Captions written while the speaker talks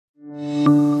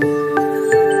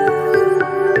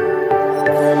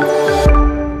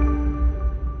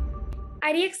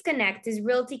Connect is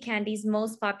Realty Candy's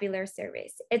most popular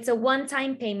service. It's a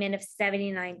one-time payment of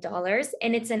 $79,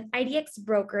 and it's an IDX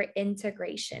broker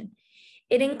integration.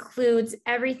 It includes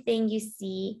everything you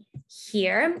see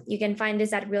here. You can find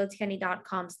this at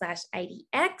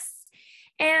realtycandy.com/IDX.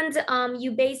 And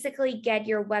you basically get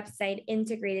your website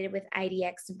integrated with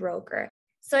IDX Broker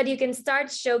so that you can start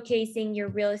showcasing your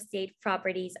real estate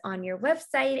properties on your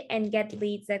website and get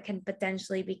leads that can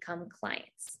potentially become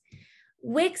clients.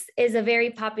 WIX is a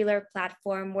very popular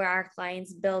platform where our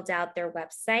clients build out their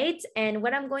websites. And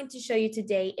what I'm going to show you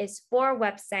today is 4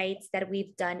 websites that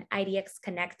we've done IDX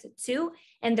Connect to,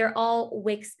 and they're all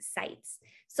WIX sites.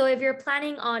 So if you're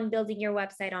planning on building your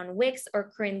website on WIX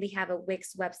or currently have a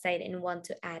WIX website and want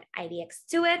to add IDX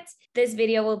to it, this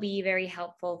video will be very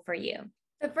helpful for you.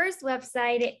 The first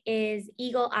website is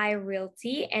Eagle Eye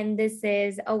Realty, and this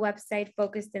is a website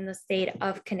focused in the state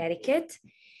of Connecticut.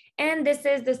 And this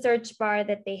is the search bar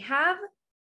that they have.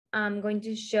 I'm going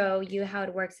to show you how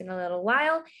it works in a little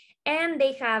while. And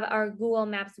they have our Google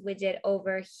Maps widget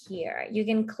over here. You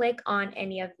can click on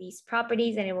any of these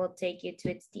properties and it will take you to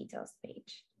its details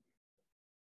page.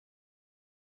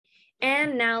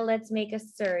 And now let's make a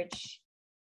search.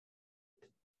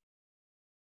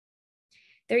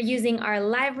 They're using our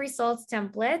live results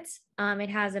template. It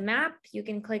has a map. You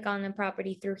can click on the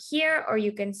property through here, or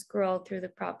you can scroll through the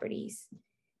properties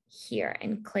here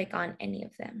and click on any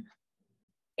of them.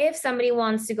 If somebody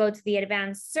wants to go to the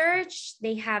advanced search,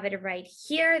 they have it right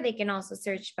here. They can also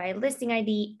search by listing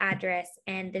ID, address,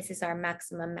 and this is our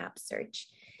maximum map search.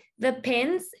 The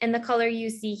pins and the color you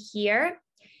see here,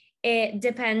 it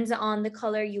depends on the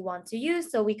color you want to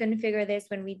use. So we configure this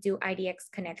when we do IDX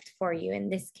Connect for you. In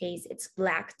this case, it's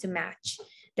black to match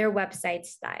their website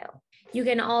style. You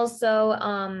can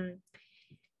also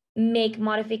make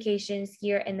modifications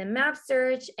here in the map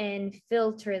search and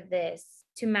filter this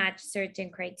to match certain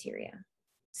criteria.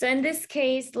 So in this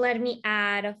case, let me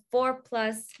add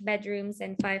 4+ bedrooms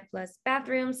and 5+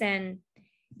 bathrooms. And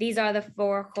these are the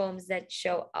 4 homes that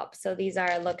show up. So these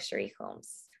are luxury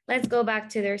homes. Let's go back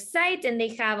to their site, and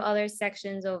they have other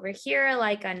sections over here,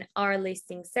 like on our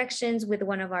listing sections with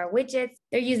one of our widgets.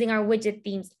 They're using our widget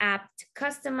themes app to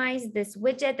customize this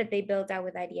widget that they built out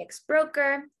with IDX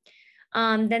Broker.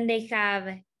 Then they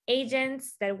have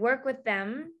agents that work with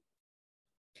them.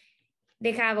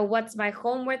 They have a What's My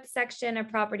Home Worth section, a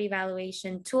property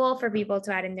valuation tool for people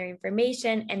to add in their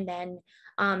information, and then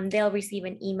they'll receive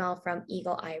an email from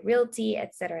Eagle Eye Realty,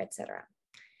 et cetera, et cetera.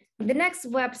 The next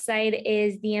website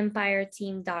is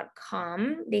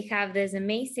theempireteam.com. They have this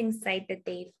amazing site that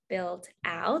they've built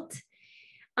out.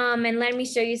 And let me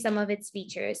show you some of its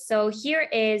features. So here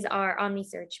is our Omni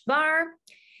search bar.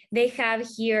 They have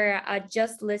here a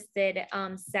just listed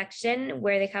section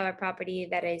where they have a property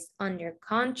that is under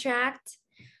contract.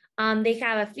 They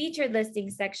have a featured listing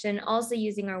section, also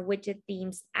using our widget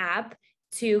themes app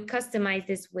to customize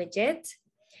this widget.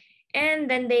 And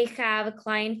then they have a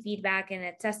client feedback and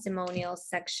a testimonial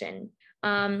section.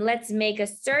 Let's make a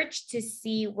search to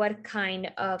see what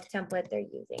kind of template they're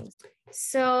using.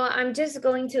 So I'm just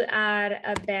going to add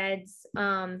a beds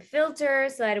filter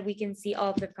so that we can see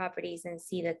all of the properties and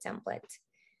see the template.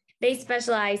 They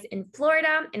specialize in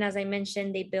Florida, and as I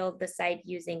mentioned, they build the site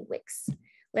using WIX.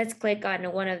 Let's click on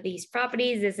one of these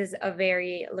properties. This is a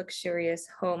very luxurious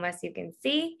home, as you can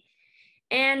see.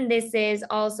 And this is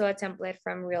also a template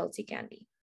from Realty Candy.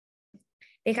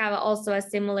 They have also a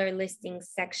similar listing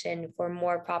section for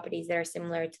more properties that are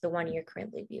similar to the one you're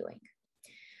currently viewing.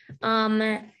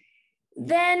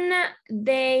 Then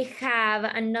they have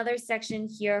another section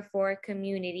here for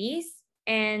communities,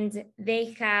 and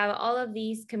they have all of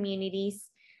these communities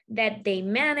that they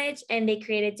manage, and they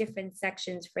created different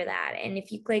sections for that. And if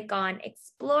you click on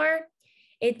Explore,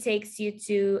 it takes you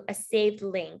to a saved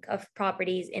link of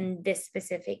properties in this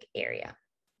specific area.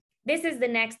 This is the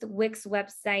next WIX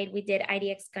website we did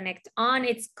IDX Connect on.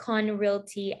 It's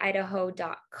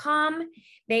conrealtyidaho.com.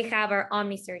 They have our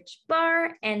Omni search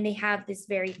bar, and they have this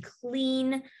very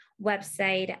clean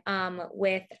website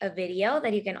with a video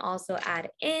that you can also add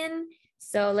in.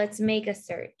 So let's make a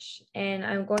search, and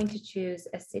I'm going to choose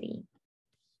a city.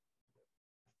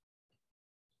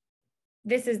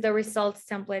 This is the results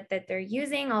template that they're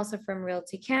using, also from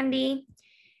Realty Candy.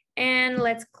 And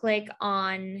let's click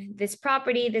on this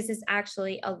property. This is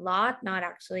actually a lot, not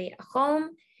actually a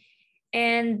home.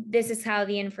 And this is how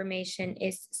the information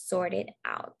is sorted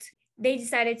out. They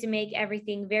decided to make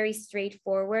everything very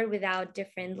straightforward without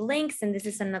different links. And this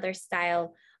is another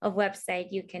style of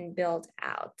website you can build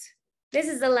out. This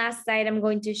is the last site I'm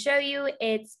going to show you.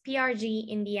 It's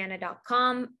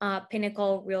prgindiana.com,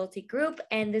 Pinnacle Realty Group,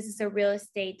 and this is a real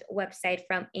estate website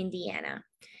from Indiana.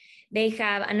 They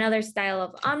have another style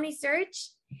of OmniSearch.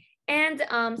 And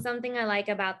something I like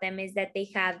about them is that they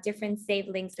have different save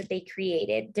links that they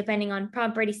created depending on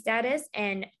property status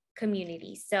and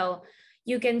community. So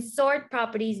you can sort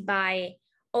properties by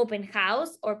open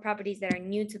house or properties that are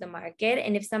new to the market.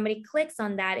 And if somebody clicks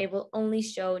on that, it will only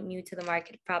show new to the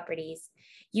market properties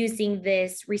using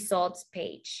this results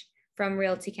page from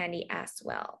Realty Candy as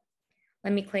well.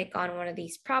 Let me click on one of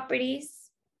these properties.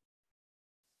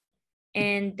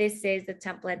 And this is the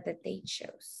template that they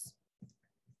chose.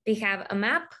 They have a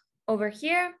map over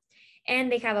here,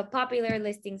 and they have a popular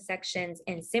listing sections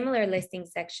and similar listing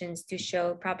sections to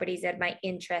show properties that might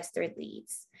interest or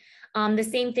leads. The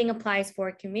same thing applies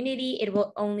for community. It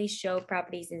will only show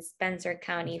properties in Spencer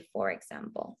County, for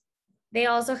example. They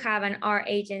also have an Our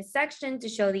Agents section to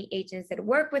show the agents that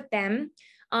work with them.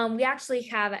 We actually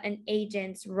have an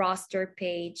agents roster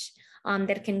page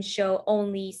that can show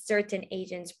only certain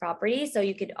agents' properties. So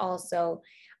you could also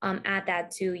add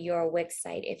that to your WIX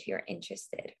site if you're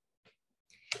interested.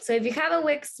 So if you have a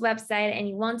WIX website and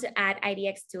you want to add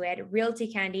IDX to it, Realty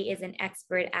Candy is an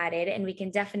expert at it, and we can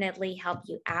definitely help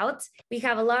you out. We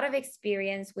have a lot of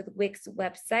experience with WIX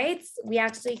websites. We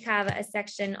actually have a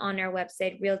section on our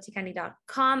website,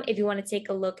 realtycandy.com. If you want to take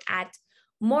a look at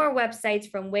more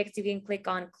websites from WIX, you can click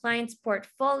on Client's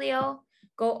Portfolio,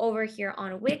 go over here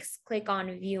on WIX, click on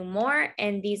View More,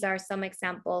 and these are some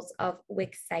examples of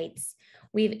WIX sites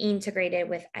we've integrated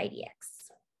with IDX.